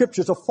all these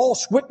scriptures. A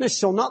false witness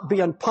shall not be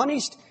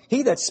unpunished.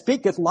 He that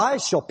speaketh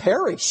lies shall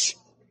perish.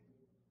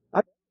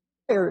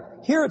 Here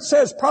it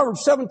says,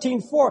 Proverbs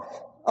 17:4,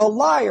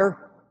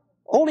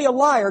 only a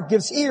liar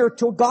gives ear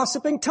to a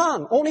gossiping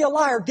tongue. Only a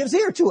liar gives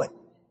ear to it.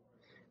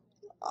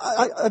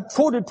 I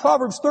quoted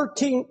Proverbs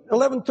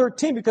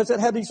 11:13 because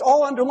it had these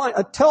all underlined.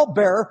 A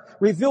talebearer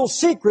reveals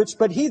secrets,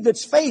 but he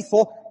that's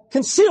faithful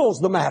conceals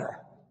the matter.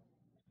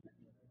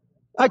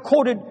 I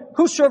quoted,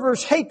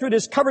 whosoever's hatred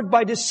is covered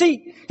by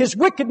deceit, his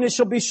wickedness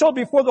shall be shown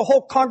before the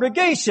whole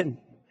congregation.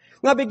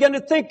 And I began to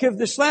think of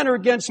the slander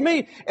against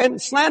me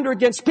and slander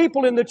against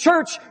people in the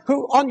church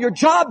who on your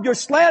job you're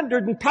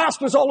slandered and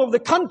pastors all over the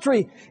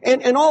country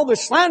and all the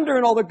slander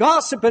and all the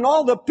gossip and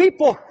all the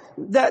people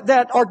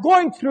that are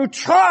going through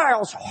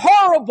trials,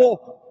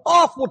 horrible,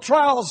 awful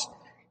trials.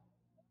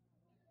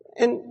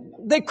 And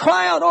they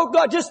cry out, oh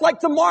God, just like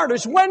the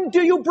martyrs, when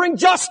do you bring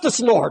justice,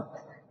 Lord?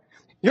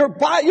 Your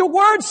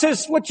word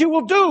says what you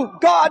will do.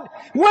 God,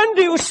 when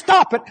do you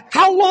stop it?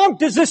 How long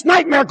does this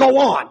nightmare go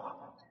on?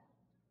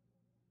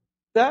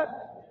 That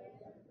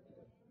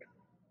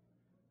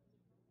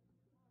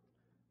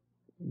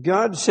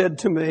God said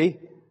to me,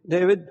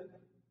 David,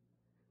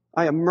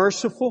 I am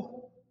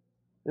merciful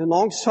and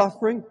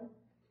long-suffering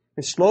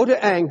and slow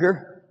to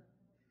anger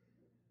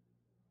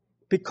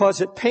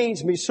because it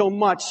pains me so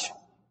much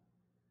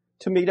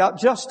to mete out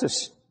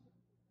justice.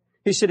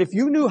 He said, if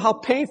you knew how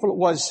painful it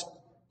was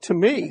to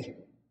me,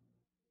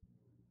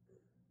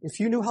 if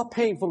you knew how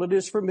painful it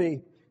is for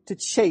me to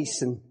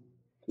chasten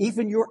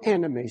even your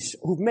enemies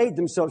who've made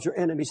themselves your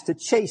enemies, to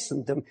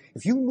chasten them,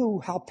 if you knew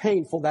how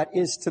painful that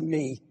is to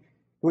me,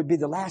 it would be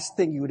the last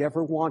thing you would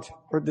ever want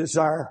or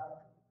desire.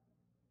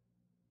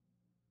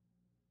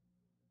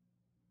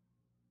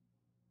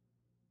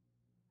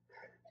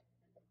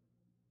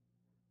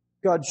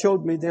 God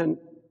showed me then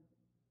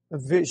a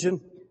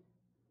vision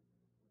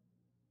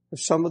of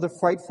some of the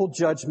frightful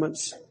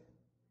judgments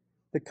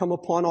that come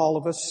upon all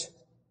of us.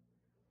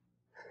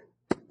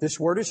 This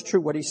word is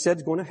true. What He said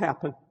is going to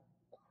happen.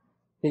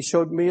 He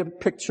showed me a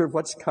picture of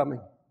what's coming.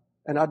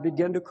 And I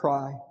began to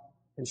cry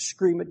and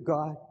scream at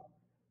God.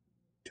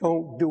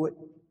 Don't do it.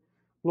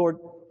 Lord,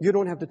 you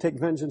don't have to take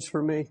vengeance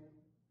for me.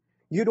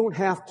 You don't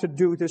have to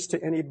do this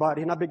to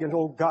anybody. And I began,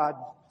 oh God,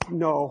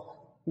 no,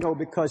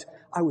 because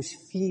I was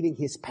feeling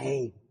his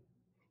pain.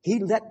 He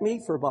let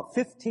me for about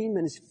 15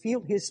 minutes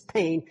feel his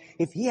pain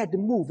if he had to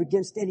move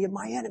against any of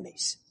my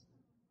enemies.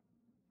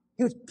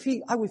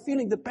 I was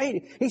feeling the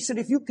pain. He said,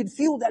 if you could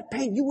feel that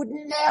pain, you would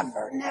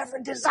never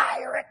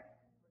desire it.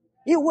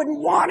 You wouldn't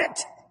want it.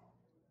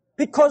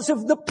 Because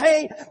of the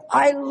pain.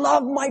 I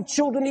love my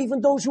children,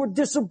 even those who are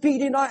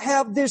disobedient. I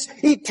have this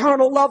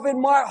eternal love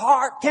in my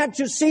heart. Can't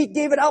you see,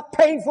 David, how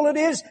painful it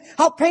is?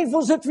 How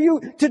painful is it for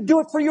you to do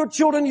it for your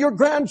children, your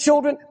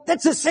grandchildren?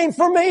 That's the same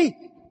for me.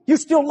 You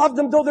still love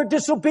them though they're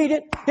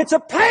disobedient. It's a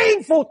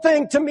painful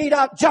thing to mete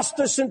out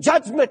justice and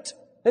judgment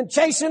and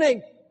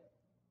chastening.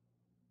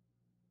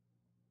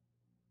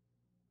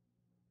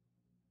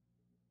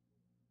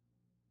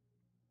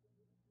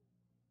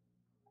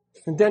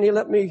 And then he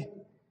let me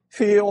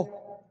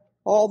feel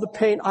all the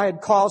pain I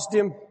had caused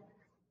him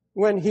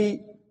when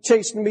he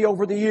chastened me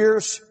over the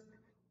years.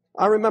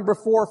 I remember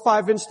 4 or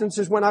 5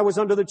 instances when I was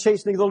under the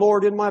chastening of the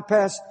Lord in my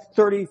past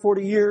 30,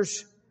 40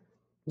 years.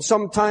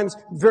 Sometimes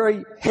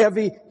very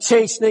heavy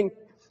chastening.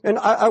 And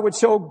I would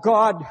say, oh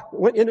God,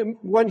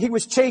 when he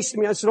was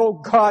chastening me, I said, oh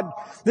God,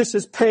 this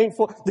is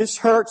painful. This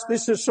hurts.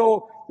 This is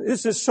so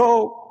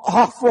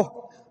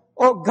awful.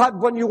 Oh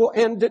God, when you will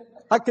end it.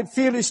 I could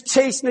feel his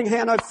chastening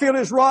hand. I'd feel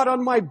his rod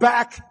on my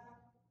back.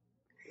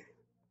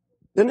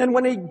 And then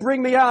when he'd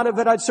bring me out of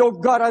it, I'd say, oh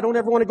God, I don't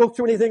ever want to go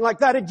through anything like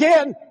that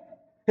again.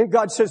 And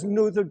God says,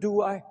 neither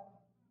do I.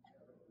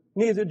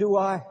 Neither do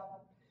I.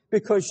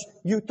 Because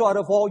you thought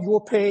of all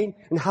your pain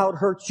and how it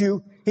hurt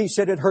you. He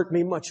said it hurt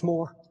me much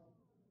more.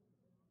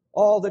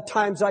 All the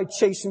times I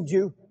chastened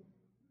you,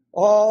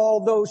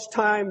 all those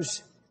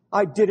times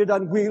I did it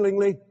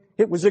unwillingly.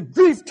 It was a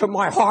grief to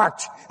my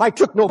heart. I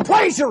took no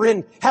pleasure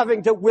in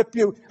having to whip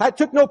you. I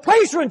took no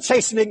pleasure in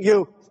chastening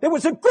you. It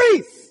was a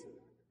grief.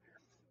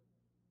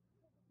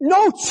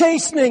 No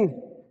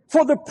chastening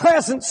for the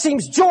present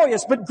seems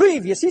joyous but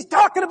grievous. He's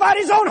talking about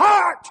his own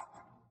heart.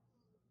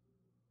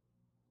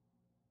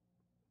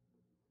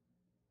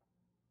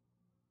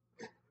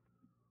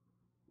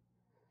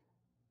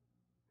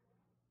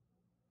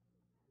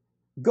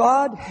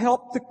 God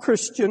help the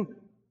Christian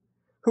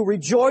who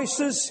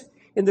rejoices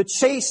in the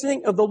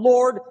chastening of the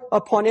Lord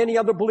upon any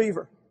other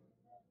believer.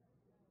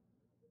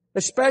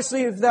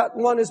 Especially if that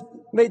one has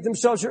made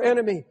themselves your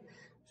enemy.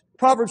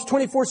 Proverbs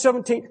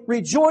 24:17,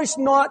 rejoice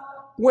not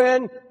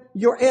when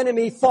your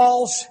enemy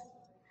falls,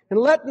 and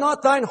let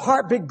not thine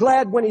heart be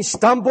glad when he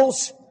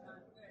stumbles.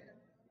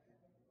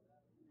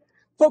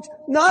 Folks,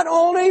 not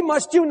only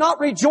must you not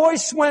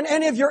rejoice when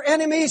any of your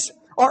enemies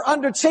are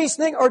under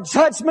chastening or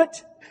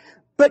judgment,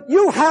 but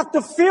you have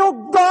to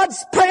feel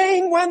God's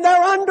pain when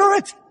they're under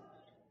it.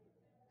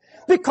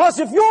 Because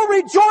if you're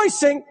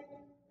rejoicing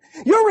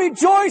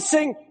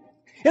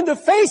in the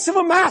face of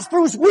a master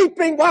who's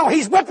weeping while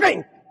he's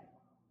whipping.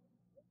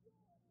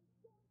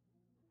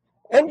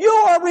 And you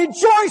are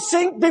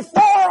rejoicing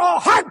before a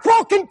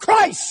heartbroken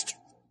Christ.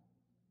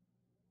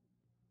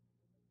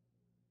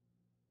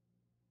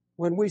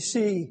 When we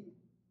see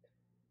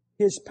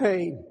his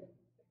pain,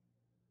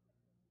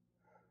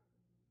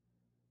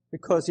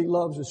 because he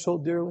loves us so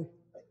dearly.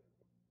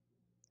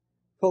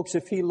 Folks,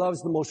 if he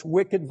loves the most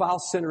wicked, vile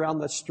sinner on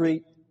the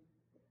street,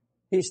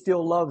 he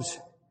still loves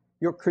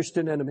your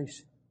Christian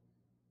enemies.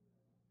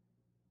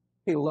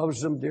 He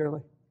loves them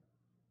dearly.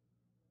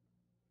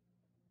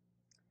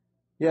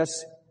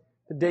 Yes,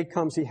 the day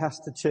comes he has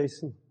to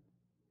chasten,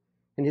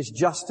 and his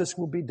justice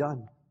will be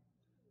done.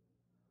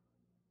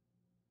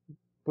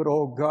 But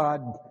oh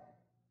God,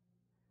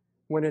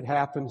 when it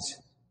happens,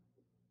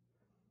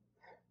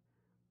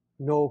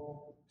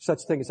 no such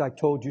thing as I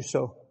told you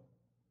so.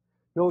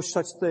 No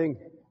such thing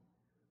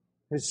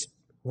as,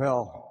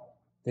 well,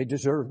 they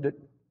deserved it.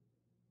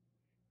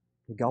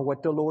 They got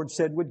what the Lord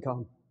said would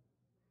come.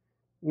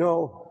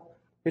 No,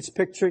 it's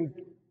picturing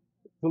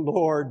the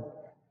Lord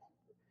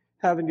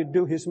having to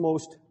do his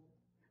most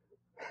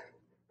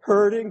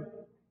hurting,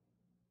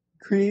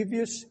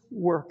 grievous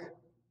work.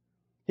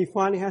 He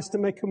finally has to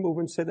make a move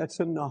and say, that's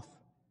enough.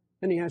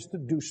 And he has to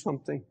do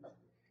something.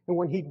 And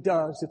when he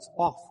does, it's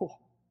awful.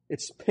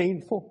 It's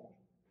painful.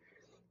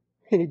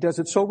 And he does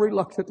it so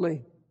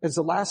reluctantly as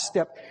the last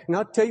step. And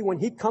I'll tell you, when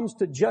he comes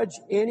to judge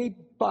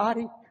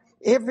anybody,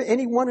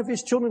 any one of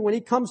his children, when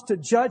he comes to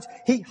judge,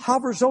 he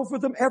hovers over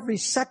them every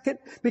second,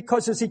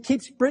 because as he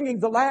keeps bringing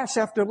the lash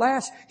after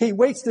lash, he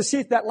waits to see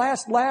if that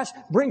last lash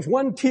brings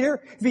one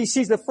tear. If he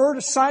sees the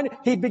first sign,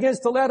 he begins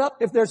to let up.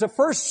 If there's a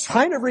first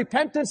sign of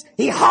repentance,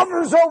 he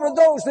hovers over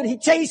those that he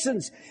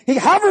chastens. He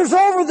hovers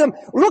over them,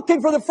 looking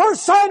for the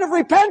first sign of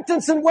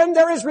repentance. And when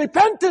there is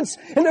repentance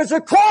and there's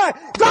a cry,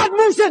 God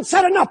moves in,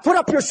 said enough, put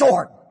up your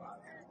sword.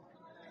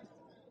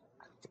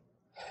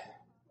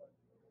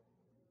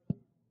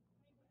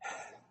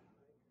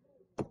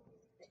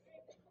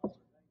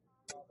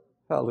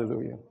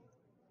 Hallelujah.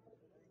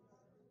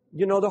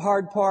 You know the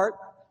hard part?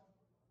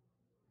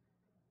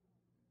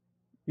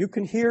 You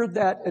can hear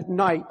that at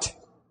night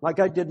like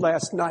I did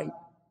last night,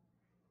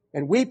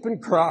 and weep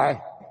and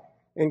cry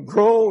and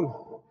groan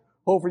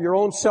over your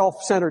own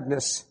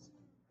self-centeredness.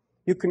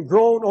 You can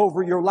groan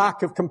over your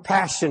lack of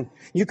compassion.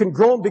 You can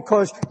groan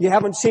because you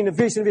haven't seen a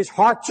vision of His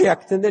heart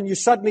yet, and then you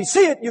suddenly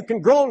see it. You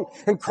can groan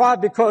and cry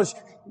because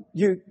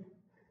you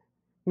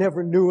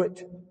never knew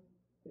it.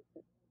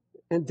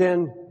 And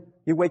then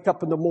you wake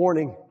up in the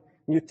morning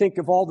and you think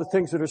of all the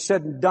things that are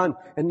said and done,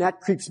 and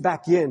that creeps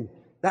back in.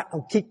 That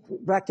will keep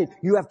back in.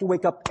 You have to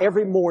wake up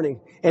every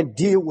morning and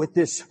deal with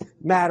this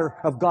matter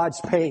of God's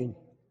pain.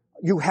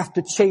 You have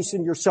to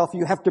chasten yourself.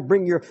 You have to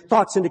bring your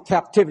thoughts into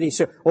captivity.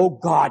 Say, oh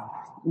God,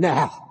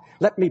 now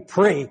let me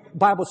pray. The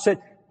Bible said,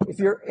 if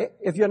your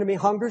enemy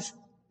hungers,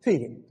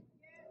 feed him.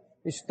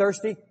 He's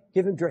thirsty,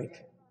 give him drink.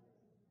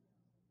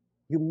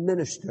 You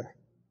minister.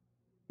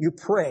 You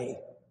pray.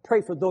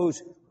 Pray for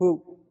those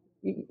who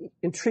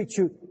entreat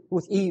you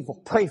with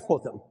evil. Pray for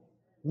them.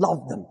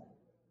 Love them.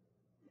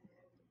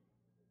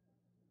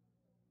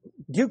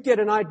 Do you get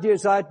an idea,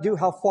 as I do,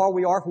 how far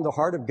we are from the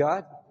heart of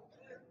God?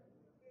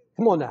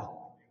 Come on now.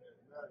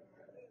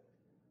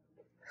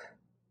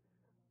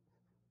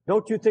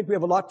 Don't you think we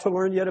have a lot to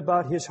learn yet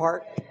about His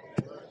heart?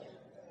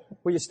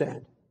 Will you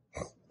stand?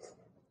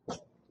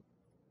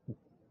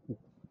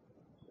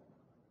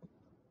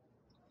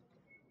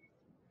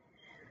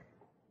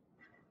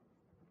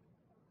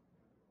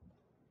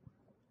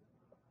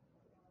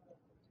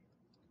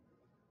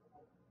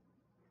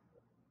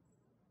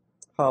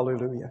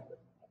 Hallelujah.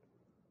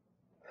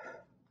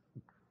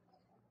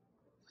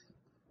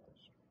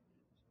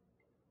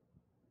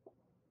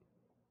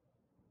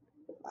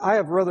 I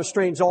have a rather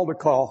strange altar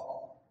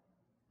call.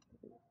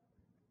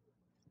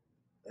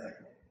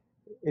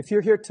 If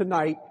you're here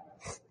tonight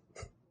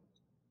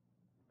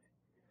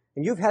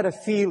and you've had a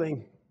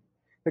feeling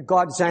that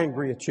God's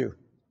angry at you,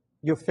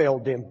 you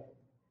failed Him,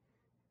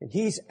 and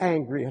He's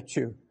angry at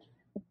you,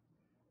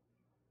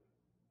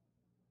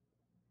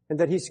 and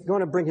that He's going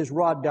to bring His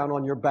rod down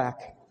on your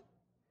back,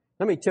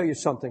 let me tell you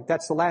something.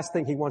 That's the last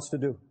thing He wants to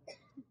do.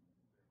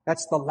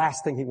 That's the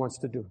last thing He wants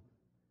to do.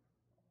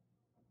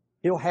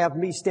 He'll have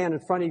me stand in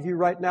front of you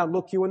right now,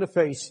 look you in the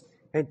face,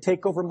 and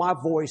take over my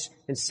voice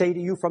and say to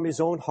you from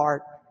His own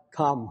heart,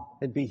 come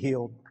and be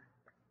healed.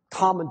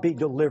 Come and be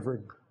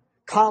delivered.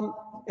 Come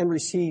and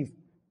receive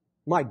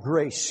my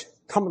grace.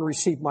 Come and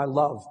receive my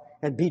love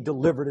and be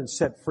delivered and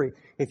set free.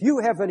 If you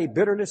have any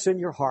bitterness in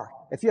your heart,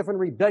 if you have any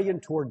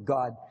rebellion toward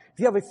God, if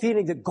you have a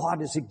feeling that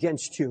God is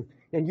against you,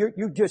 and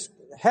you just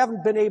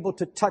haven't been able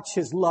to touch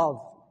His love,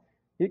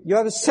 you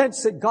have a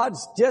sense that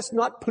God's just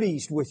not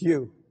pleased with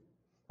you,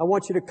 I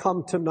want you to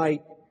come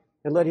tonight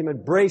and let Him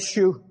embrace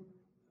you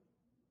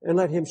and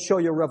let Him show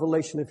you a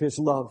revelation of His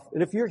love.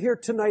 And if you're here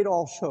tonight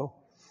also,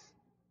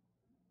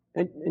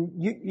 and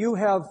you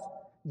have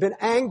been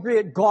angry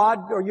at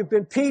God, or you've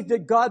been peeved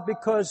at God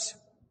because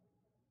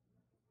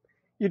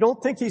you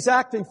don't think He's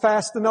acting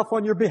fast enough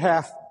on your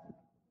behalf,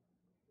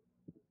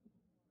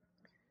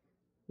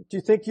 do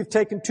you think you've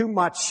taken too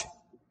much?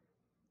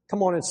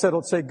 Come on and settle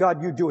and say,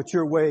 God, you do it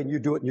your way and you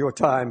do it in your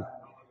time.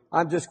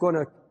 I'm just going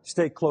to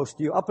stay close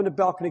to you. Up in the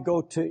balcony,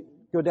 go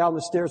down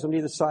the stairs on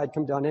either side,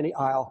 come down any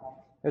aisle.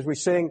 As we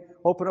sing,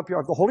 open up your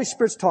heart. The Holy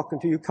Spirit's talking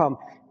to you. Come.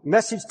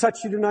 Message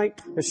touched you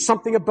tonight. There's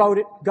something about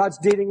it. God's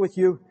dealing with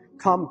you.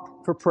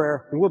 Come for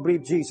prayer, and we'll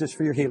believe Jesus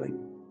for your healing.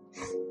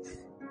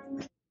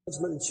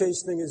 Judgment and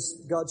chastening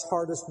is God's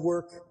hardest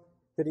work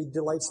that He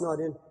delights not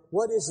in.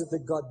 What is it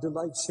that God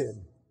delights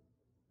in?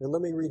 And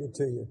let me read it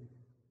to you.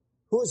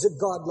 Who is a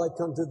God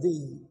like unto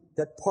thee,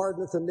 that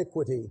pardoneth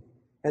iniquity,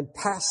 and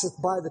passeth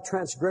by the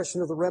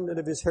transgression of the remnant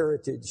of His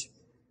heritage?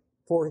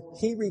 For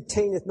He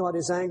retaineth not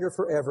His anger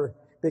forever,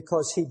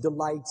 because He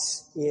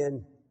delights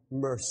in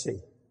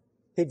mercy.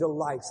 He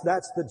delights.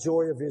 That's the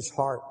joy of His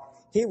heart.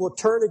 He will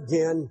turn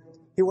again.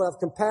 He will have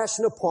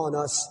compassion upon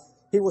us.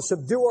 He will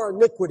subdue our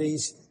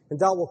iniquities, and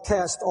thou wilt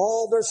cast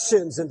all their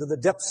sins into the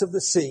depths of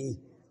the sea.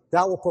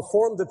 Thou wilt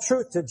perform the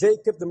truth to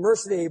Jacob, the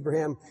mercy to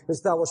Abraham,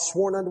 as thou hast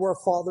sworn unto our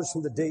fathers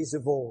from the days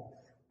of old.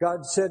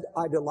 God said,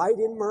 I delight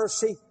in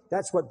mercy.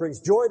 That's what brings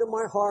joy to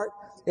my heart.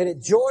 And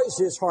it joys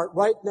His heart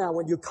right now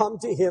when you come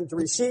to Him to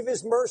receive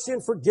His mercy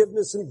and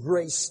forgiveness and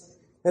grace.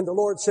 And the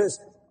Lord says,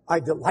 I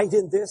delight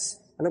in this,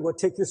 and I'm going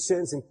to take your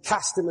sins and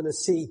cast them in the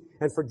sea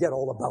and forget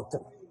all about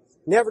them.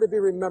 Never to be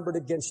remembered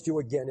against you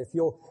again. If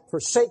you'll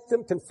forsake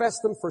them, confess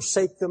them,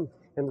 forsake them,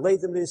 and lay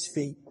them at His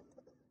feet.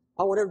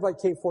 I want everybody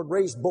who came forward,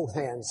 raise both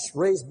hands.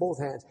 Raise both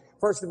hands.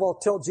 First of all,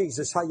 tell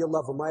Jesus how you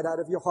love Him right out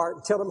of your heart.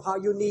 And tell Him how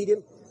you need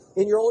Him.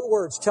 In your own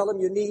words, tell Him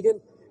you need Him.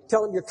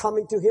 Tell Him you're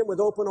coming to Him with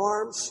open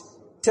arms.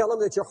 Tell Him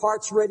that your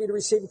heart's ready to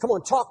receive Him. Come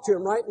on, talk to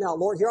Him right now.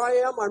 Lord, here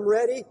I am. I'm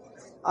ready.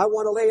 I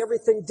want to lay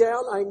everything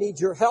down. I need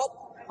your help.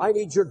 I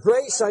need your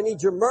grace. I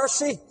need your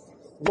mercy.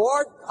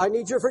 Lord, I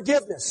need your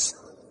forgiveness.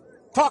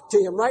 Talk to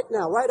Him right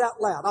now, right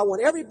out loud. I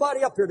want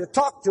everybody up here to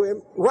talk to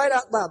Him right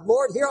out loud.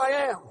 Lord, here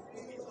I am.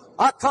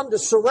 I come to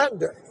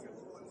surrender.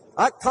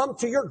 I come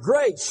to your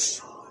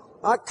grace.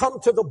 I come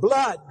to the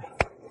blood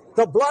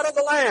of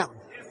the Lamb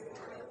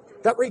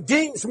that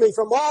redeems me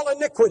from all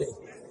iniquity.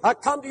 I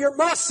come to your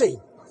mercy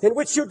in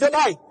which you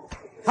delight.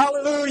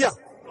 Hallelujah.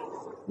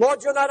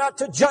 Lord, you're not out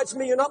to judge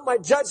me. You're not my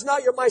judge now.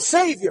 You're my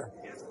Savior.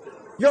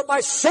 You're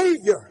my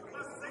Savior.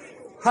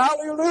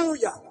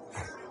 Hallelujah.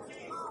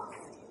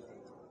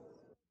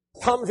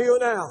 Come to you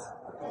now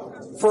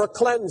for a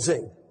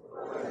cleansing,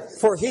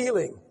 for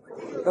healing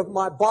of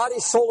my body,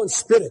 soul, and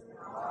spirit.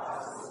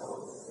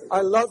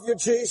 I love you,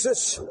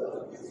 Jesus.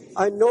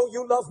 I know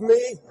you love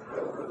me.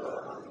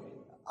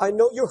 I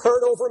know you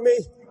hurt over me.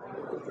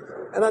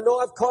 And I know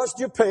I've caused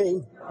you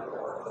pain.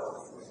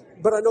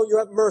 But I know you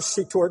have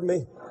mercy toward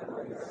me.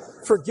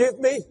 Forgive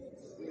me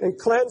and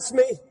cleanse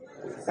me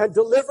and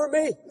deliver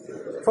me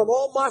from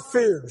all my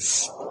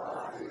fears.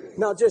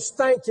 Now just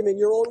thank him in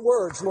your own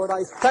words, Lord.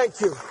 I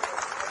thank you.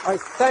 I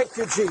thank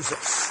you,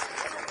 Jesus.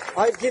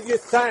 I give you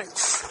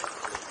thanks.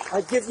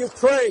 I give you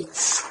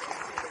praise.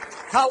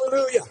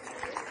 Hallelujah.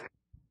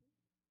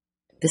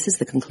 This is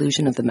the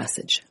conclusion of the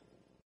message.